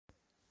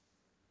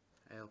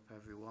up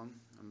everyone,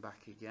 I'm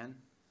back again.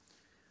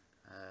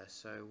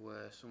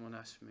 Someone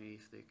asked me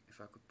if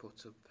I could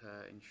put up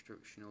an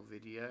instructional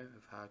video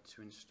of how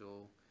to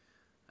install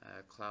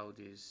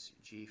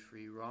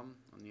CloudyG3 ROM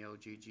on the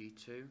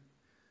LGG2.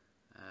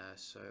 I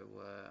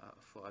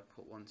thought I'd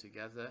put one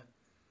together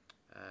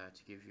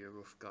to give you a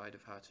rough guide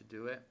of how to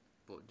do it,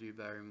 but do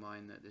bear in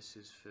mind that this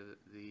is for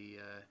the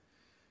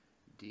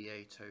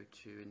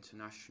D802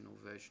 international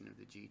version of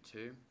the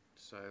G2.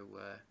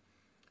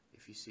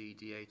 If you see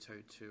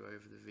D802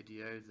 over the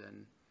video,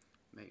 then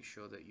make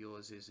sure that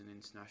yours is an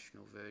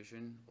international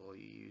version, or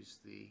you use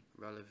the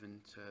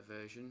relevant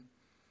version.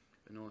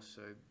 And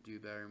also do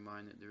bear in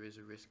mind that there is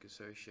a risk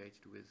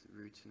associated with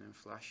rooting and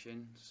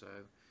flashing, so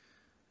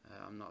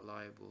I'm not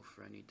liable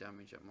for any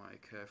damage that might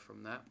occur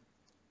from that.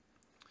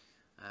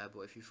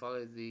 But if you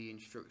follow the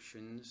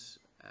instructions,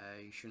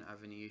 you shouldn't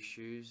have any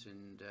issues,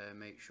 and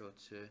make sure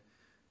to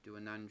do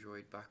an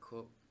Nandroid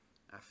backup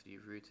after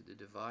you've rooted the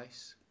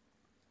device.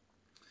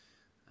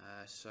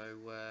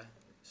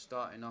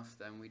 Starting off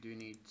then, we do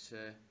need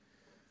to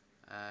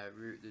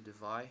root the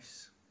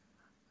device,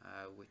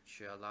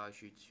 which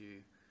allows you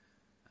to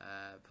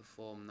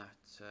perform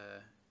that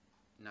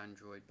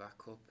Nandroid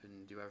backup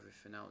and do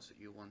everything else that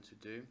you want to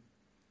do.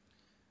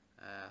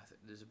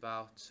 There's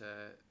about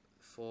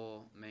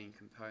 4 main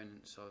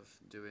components of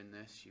doing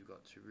this. You've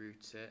got to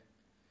root it,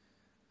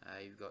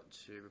 you've got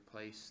to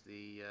replace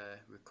the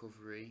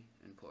recovery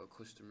and put a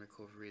custom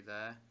recovery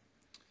there.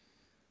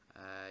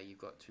 You've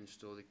got to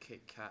install the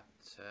KitKat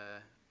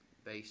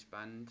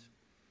baseband,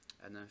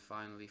 and then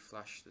finally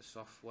flash the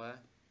software,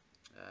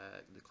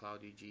 the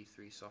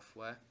CloudyG3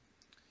 software.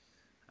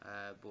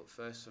 But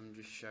first I'm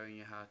just showing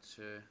you how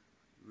to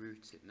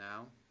root it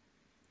now.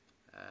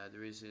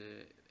 There is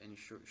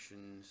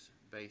instructions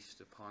based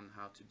upon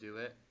how to do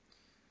it,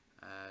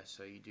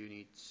 so you do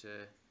need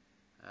to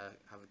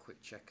have a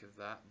quick check of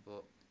that.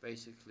 But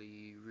basically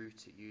you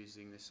root it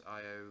using this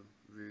IO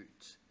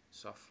root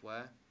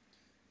software,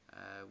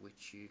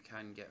 which you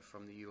can get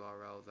from the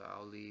URL that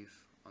I'll leave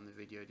on the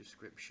video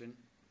description.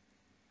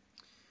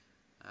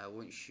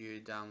 Once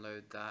you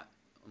download that,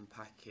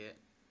 unpack it,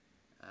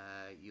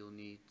 you'll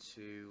need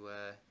to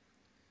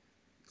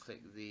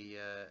click the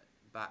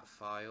bat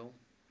file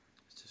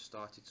to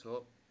start it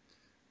up.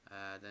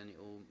 Then it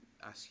will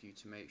ask you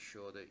to make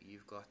sure that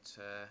you've got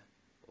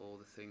all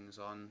the things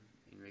on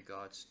in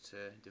regards to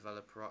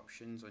developer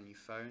options on your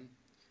phone,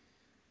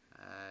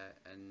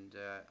 and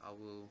I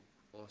will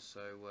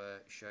also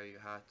show you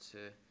how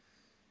to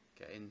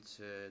get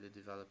into the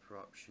developer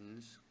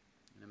options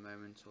in a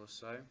moment or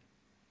so.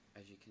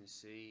 As you can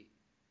see,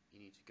 you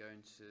need to go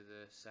into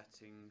the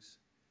settings,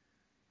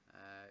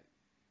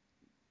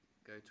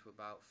 go to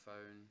about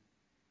phone,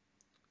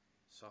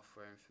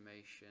 software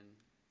information,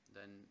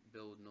 then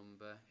build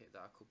number, hit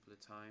that a couple of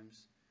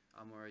times.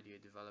 I'm already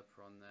a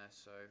developer on there,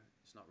 so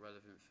it's not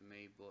relevant for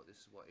me, but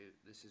this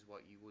is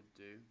what you would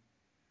do.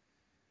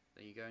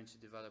 Then you go into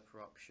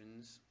developer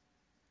options,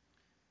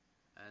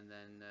 and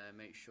then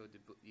make sure the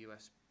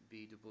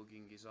USB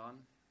debugging is on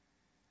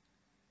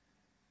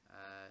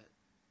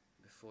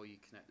before you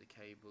connect the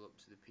cable up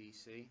to the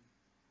PC.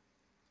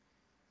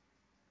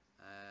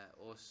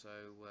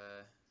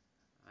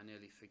 I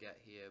nearly forget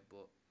here,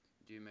 but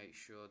do make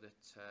sure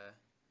that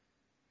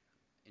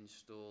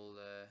install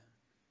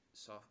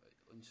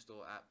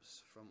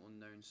apps from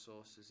unknown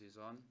sources is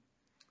on.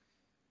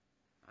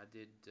 I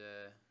did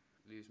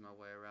lose my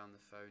way around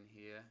the phone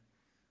here,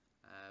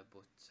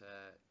 but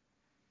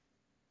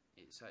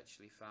it's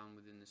actually found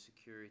within the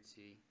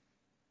security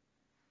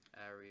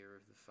area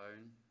of the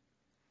phone.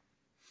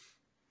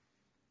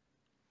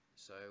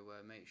 So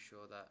make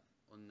sure that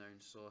unknown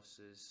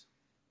sources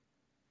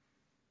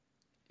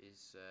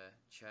is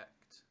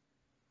checked,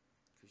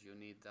 because you'll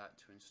need that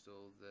to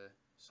install the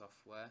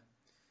software.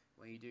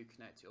 When you do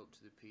connect it up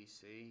to the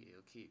PC,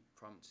 it'll keep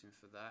prompting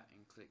for that,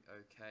 and click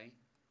OK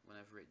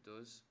whenever it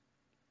does.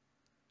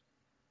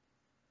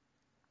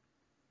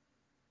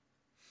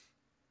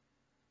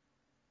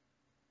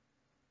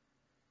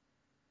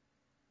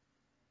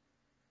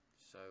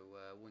 So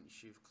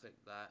once you've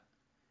clicked that,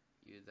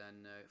 you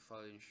then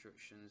follow the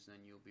instructions, and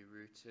then you'll be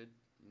rooted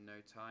in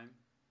no time.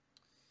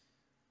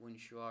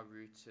 Once you are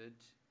rooted,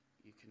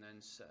 you can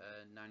then set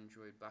a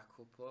Nandroid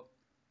backup up.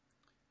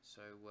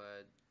 So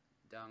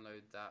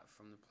download that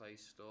from the Play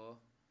Store,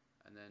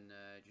 and then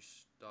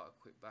just start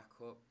a quick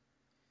backup.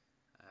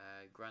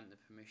 Grant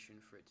the permission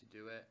for it to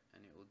do it,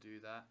 and it will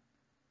do that.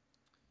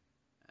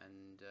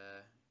 And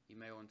you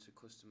may want to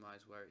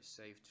customize where it's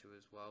saved to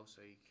as well,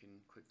 so you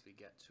can quickly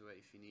get to it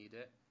if you need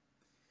it.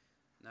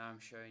 Now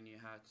I'm showing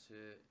you how to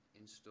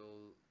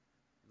install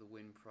the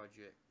Win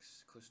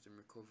Project's custom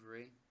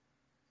recovery.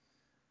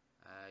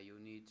 You'll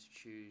need to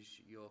choose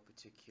your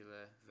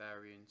particular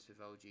variant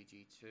of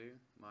LGG2.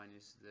 Mine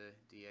is the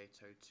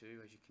D802,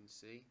 as you can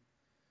see.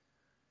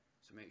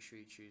 So make sure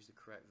you choose the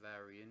correct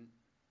variant,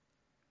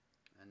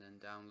 and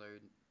then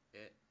download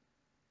it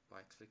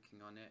by clicking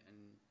on it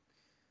and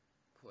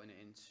putting it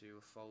into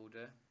a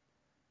folder.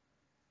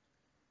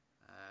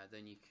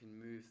 Then you can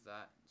move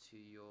that to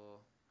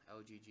your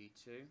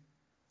LGG2.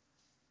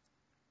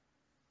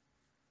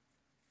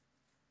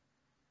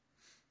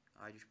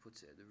 I just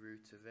put it at the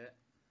root of it.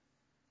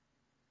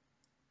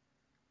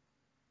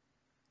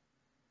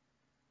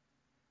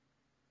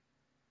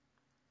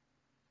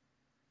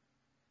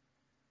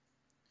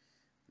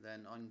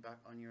 Then back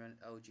on your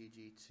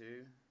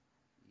LGG2,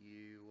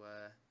 you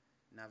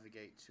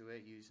navigate to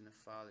it using a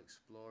file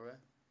explorer.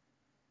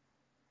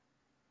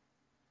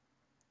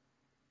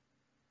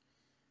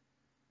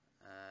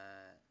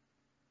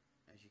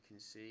 As you can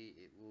see,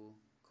 it will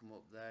come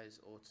up there as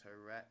auto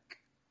rec.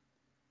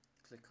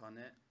 Click on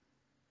it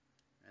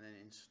and then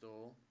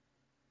install.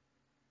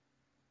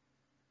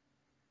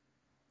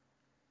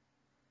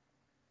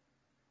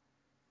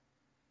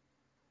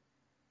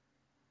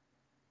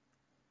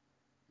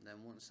 And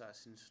then once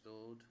that's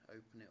installed,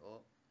 open it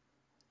up,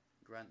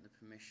 grant the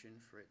permission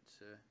for it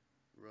to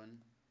run.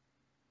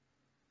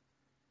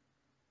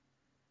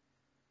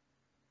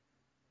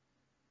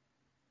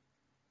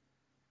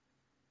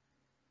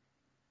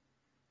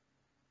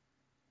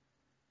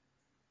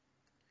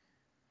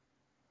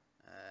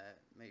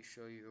 Make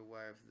sure you're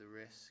aware of the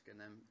risk and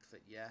then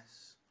click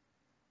yes.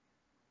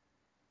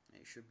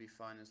 It should be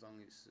fine as long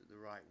as it's the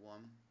right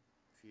one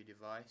for your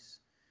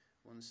device.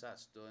 Once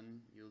that's done,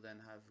 you'll then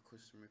have a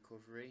custom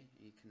recovery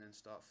and you can then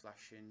start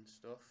flashing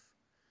stuff.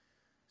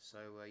 So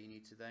you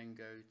need to then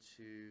go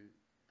to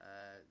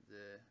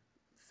the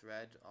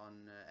thread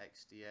on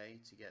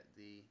XDA to get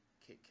the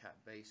KitKat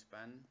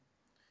baseband.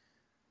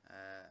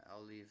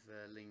 I'll leave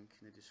a link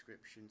in the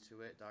description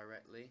to it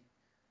directly,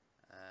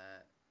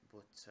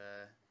 but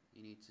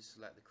you need to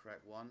select the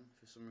correct one.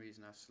 For some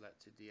reason I've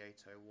selected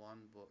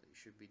D801, but it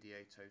should be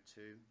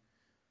D802.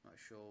 Not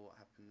sure what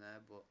happened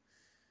there, but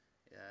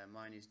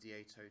mine is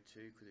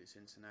D802 because it's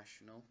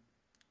international.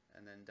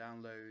 And then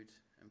download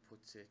and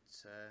put it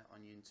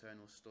on your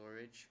internal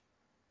storage.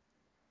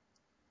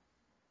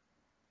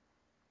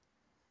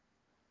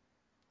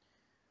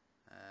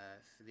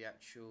 For the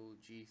actual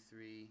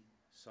G3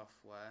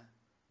 software,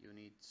 you'll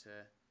need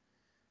to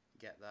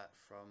get that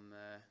from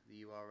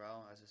the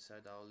URL. As I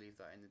said, I'll leave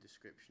that in the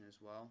description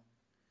as well.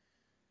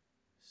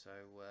 So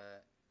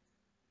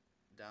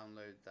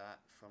download that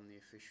from the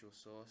official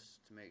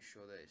source to make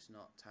sure that it's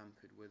not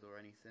tampered with or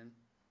anything.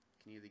 You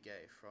can either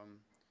get it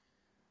from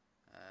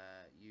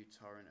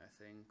uTorrent, I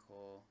think,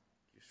 or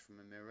just from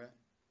a mirror.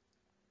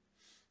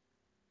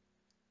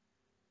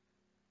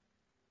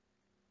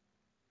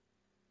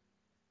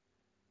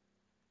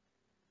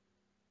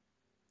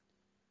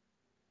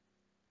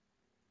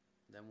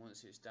 Then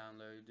once it's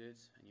downloaded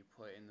and you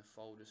put it in the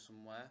folder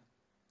somewhere,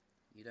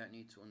 you don't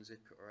need to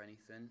unzip it or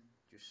anything,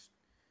 just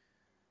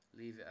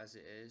leave it as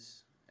it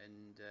is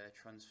and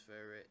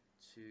transfer it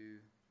to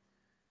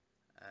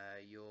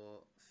your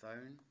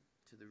phone,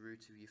 to the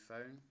root of your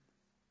phone.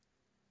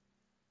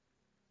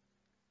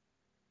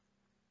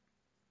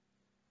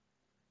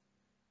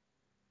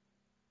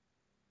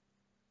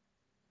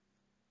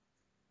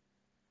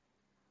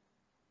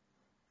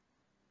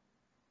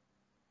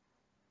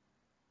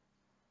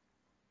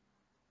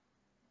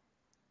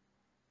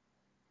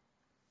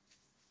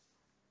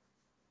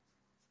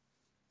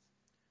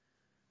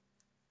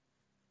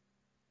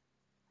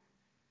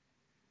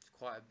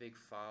 Quite a big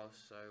file,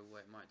 so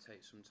it might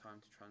take some time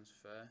to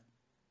transfer,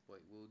 but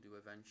it will do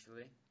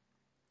eventually.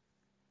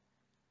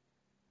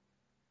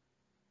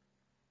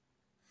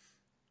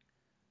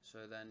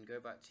 So then go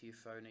back to your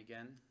phone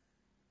again.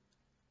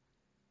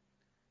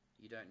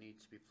 You don't need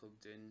to be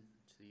plugged in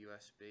to the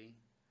USB.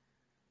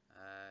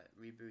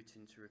 Reboot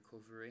into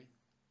recovery.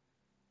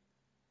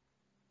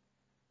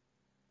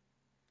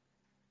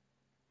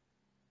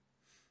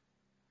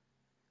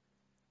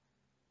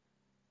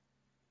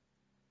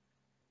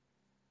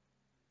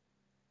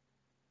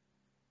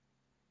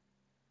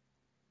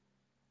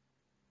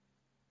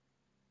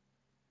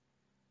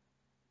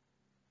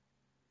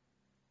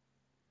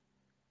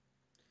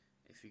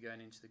 If you're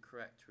going into the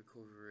correct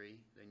recovery,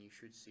 then you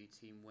should see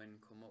Team Win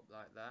come up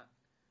like that.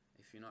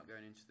 If you're not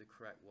going into the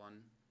correct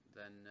one,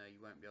 then you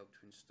won't be able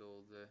to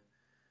install the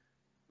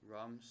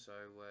ROM, so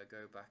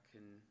go back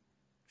and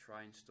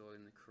try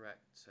installing the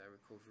correct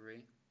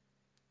recovery.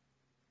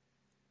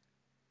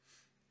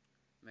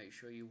 Make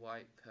sure you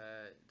wipe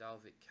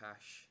Dalvik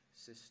cache,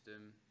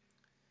 system,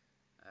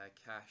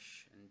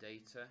 cache and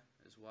data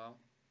as well.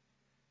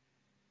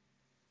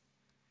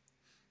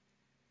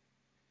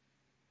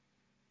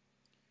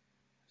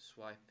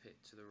 Swipe it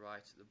to the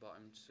right at the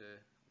bottom to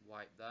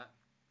wipe that.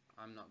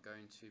 I'm not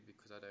going to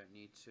because I don't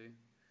need to.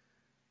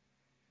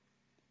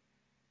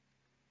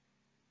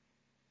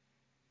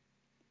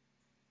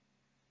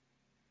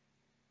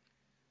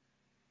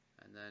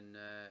 And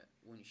then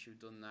once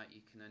you've done that,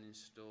 you can then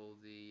install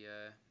the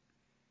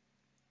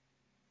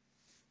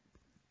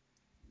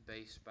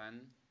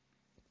baseband.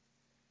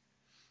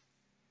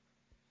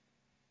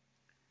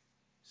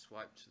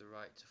 Swipe to the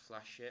right to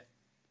flash it.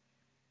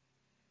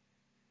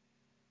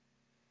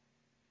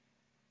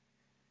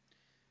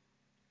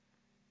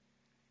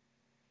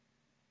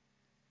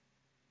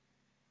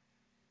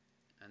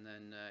 And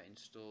then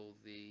install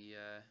the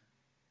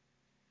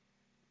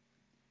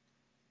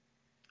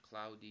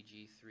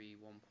CloudyG3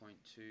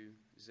 1.2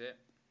 zip.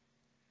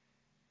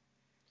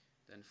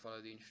 Then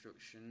follow the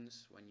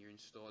instructions when you're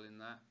installing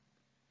that,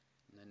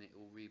 and then it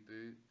will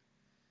reboot,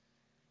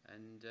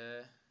 and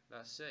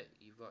that's it.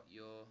 You've got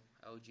your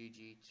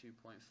LGG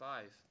 2.5.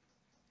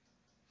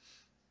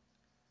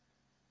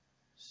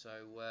 So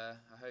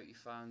I hope you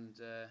found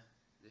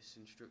this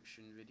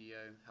instruction video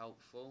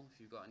helpful.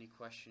 If you've got any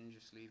questions,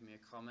 just leave me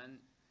a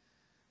comment,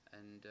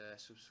 and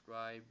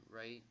subscribe,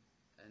 rate,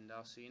 and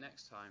I'll see you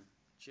next time.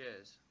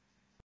 Cheers.